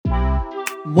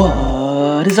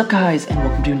What is up, guys, and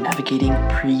welcome to Navigating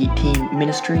Preteen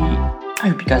Ministry. I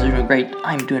hope you guys are doing great.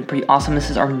 I'm doing pretty awesome. This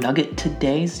is our nugget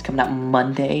today. It's coming out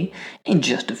Monday in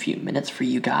just a few minutes for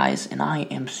you guys, and I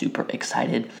am super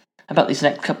excited about these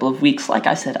next couple of weeks. Like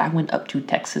I said, I went up to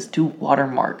Texas to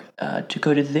Watermark to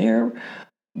go to their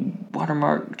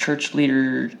Watermark Church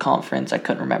Leader Conference. I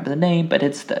couldn't remember the name, but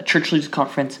it's the Church Leaders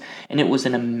Conference, and it was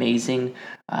an amazing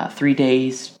 3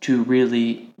 days to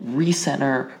really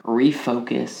recenter,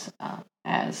 refocus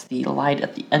as the light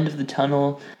at the end of the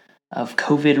tunnel of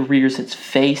COVID rears its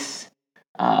face.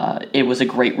 It was a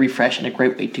great refresh and a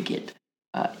great way to get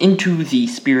into the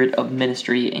spirit of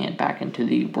ministry and back into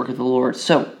the work of the Lord.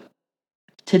 So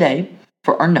today,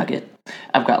 for our nugget,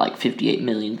 I've got like 58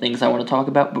 million things I want to talk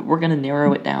about, but we're going to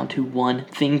narrow it down to one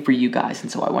thing for you guys.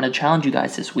 And so I want to challenge you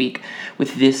guys this week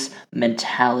with this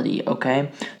mentality,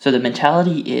 okay? So the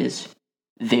mentality is,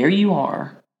 there you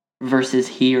are versus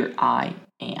here I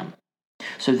am.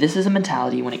 So this is a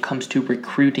mentality when it comes to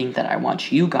recruiting that I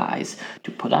want you guys to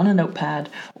put on a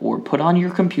notepad or put on your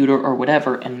computer or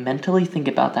whatever and mentally think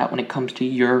about that when it comes to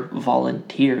your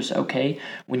volunteers, okay?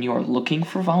 When you are looking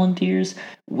for volunteers,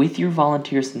 with your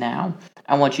volunteers now,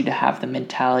 I want you to have the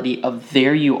mentality of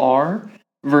there you are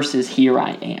versus here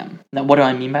I am. Now, what do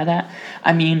I mean by that?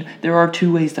 I mean, there are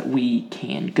two ways that we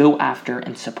can go after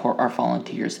and support our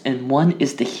volunteers. And one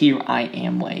is the here I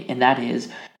am way, and that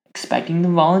is expecting the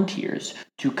volunteers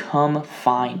to come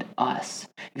find us,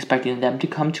 expecting them to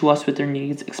come to us with their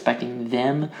needs, expecting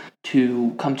them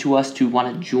to come to us to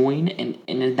want to join. And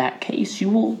in that case, you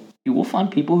will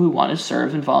find people who want to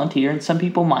serve and volunteer, and some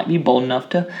people might be bold enough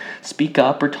to speak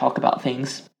up or talk about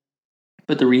things.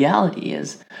 But the reality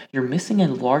is, you're missing a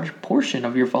large portion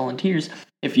of your volunteers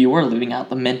if you are living out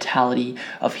the mentality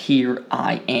of here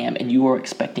I am and you are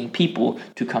expecting people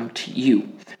to come to you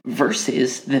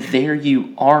versus the there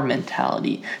you are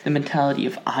mentality, the mentality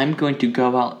of I'm going to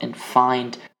go out and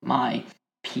find my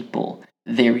people.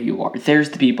 There you are.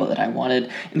 There's the people that I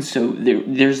wanted. And so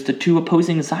there's the two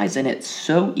opposing sides, and it's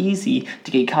so easy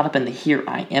to get caught up in the here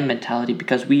I am mentality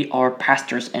because we are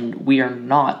pastors and we are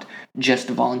not just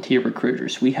volunteer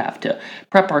recruiters. We have to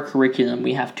prep our curriculum.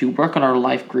 We have to work on our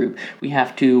life group. We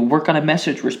have to work on a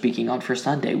message we're speaking on for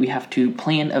Sunday. We have to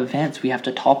plan events. We have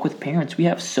to talk with parents. We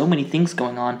have so many things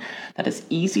going on that it's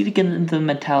easy to get into the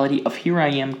mentality of here I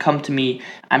am, come to me,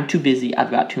 I'm too busy,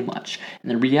 I've got too much. And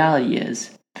the reality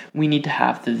is, we need to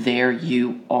have the there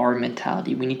you are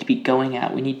mentality. We need to be going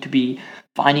out. We need to be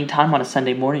finding time on a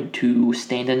Sunday morning to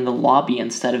stand in the lobby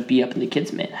instead of be up in the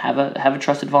kids' min. Have a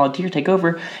trusted volunteer take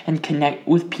over and connect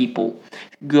with people.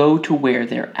 Go to where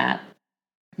they're at.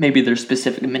 Maybe there's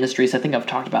specific ministries. I think I've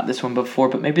talked about this one before,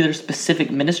 but maybe there's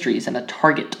specific ministries and a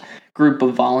target group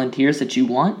of volunteers that you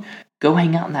want. Go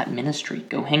hang out in that ministry.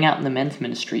 Go hang out in the men's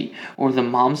ministry or the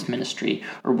mom's ministry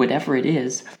or whatever it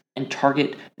is and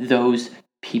target those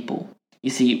people. You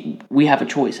see, we have a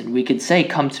choice, and we could say,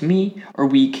 come to me, or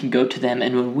we can go to them.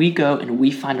 And when we go and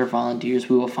we find our volunteers,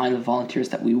 we will find the volunteers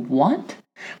that we want.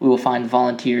 We will find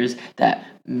volunteers that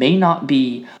may not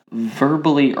be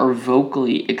verbally or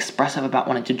vocally expressive about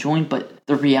wanting to join, but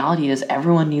the reality is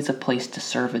everyone needs a place to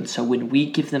serve. And so when we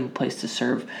give them a place to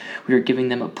serve, we are giving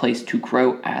them a place to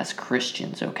grow as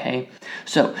Christians, okay?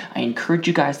 So I encourage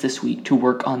you guys this week to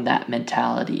work on that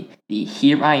mentality, the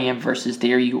here I am versus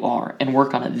there you are, and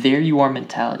work on a there you are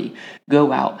mentality.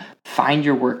 Go out, find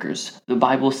your workers. The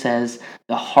Bible says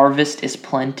the harvest is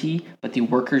plenty, but the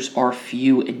workers are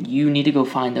few, and you need to go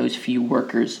find those few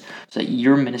workers so that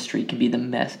your ministry can be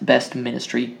the best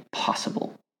ministry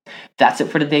possible. That's it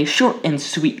for today. Short and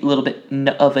sweet little bit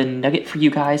of a nugget for you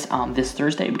guys. This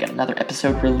Thursday, we got another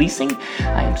episode releasing.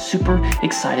 I am super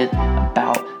excited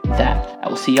about that. I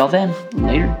will see y'all then.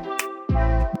 Later.